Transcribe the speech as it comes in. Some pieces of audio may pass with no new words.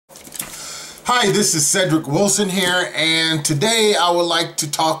Hi, this is Cedric Wilson here, and today I would like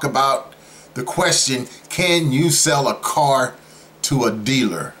to talk about the question, can you sell a car to a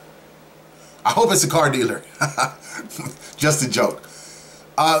dealer? I hope it's a car dealer. Just a joke.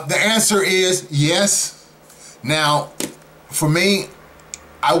 The answer is yes. Now, for me,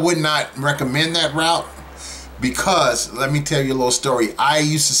 I would not recommend that route because, let me tell you a little story. I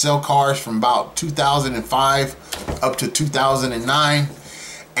used to sell cars from about 2005 up to 2009,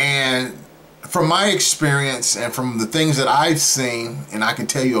 and from my experience and from the things that I've seen, and I can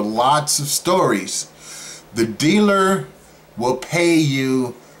tell you lots of stories, the dealer will pay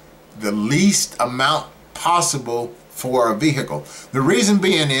you the least amount possible for a vehicle. The reason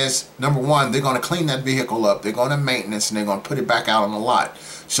being is, number one, they're going to clean that vehicle up, they're going to maintenance, and they're going to put it back out on the lot.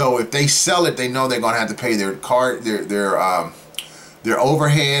 So if they sell it, they know they're going to have to pay their car, their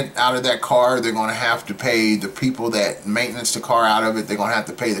overhead out of that car. They're going to have to pay the people that maintenance the car out of it. They're going to have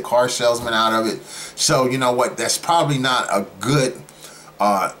to pay the car salesman out of it. So you know what? That's probably not a good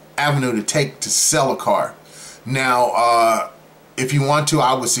avenue to take to sell a car. Now, if you want to,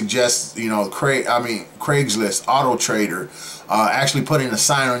 I would suggest, you know, Craigslist, Auto Trader, actually putting a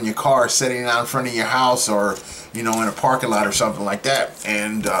sign on your car, setting it out in front of your house, or you know, in a parking lot or something like that,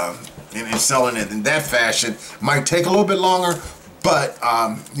 and selling it in that fashion. Might take a little bit longer, but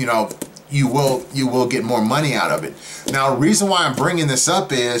you know, you will get more money out of it. Now, the reason why I'm bringing this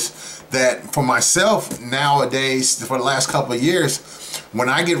up is that for myself nowadays, for the last couple of years, when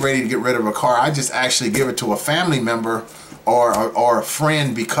I get ready to get rid of a car, I just actually give it to a family member or a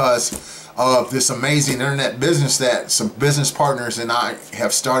friend, because of this amazing internet business that some business partners and I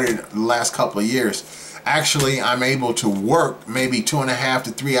have started the last couple of years. Actually, I'm able to work maybe 2.5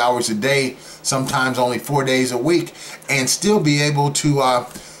 to 3 hours a day, sometimes only 4 days a week, and still be able to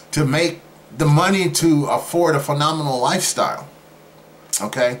make the money to afford a phenomenal lifestyle.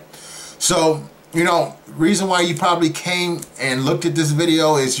 Okay, so you know, reason why you probably came and looked at this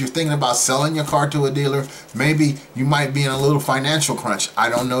video is you're thinking about selling your car to a dealer. Maybe you might be in a little financial crunch. I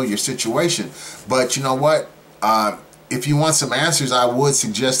don't know your situation, but you know what? If you want some answers, I would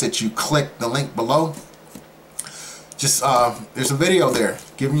suggest that you click the link below. Just there's a video there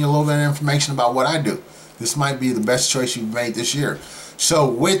giving you a little bit of information about what I do. This might be the best choice you've made this year. So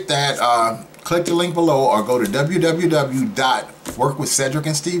with that, click the link below or go to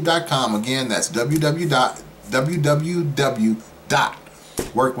www.workwithcedricandsteve.com. Again, that's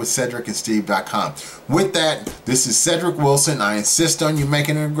www.workwithcedricandsteve.com. With that, this is Cedric Wilson. I insist on you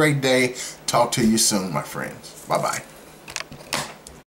making it a great day. Talk to you soon, my friends. Bye-bye.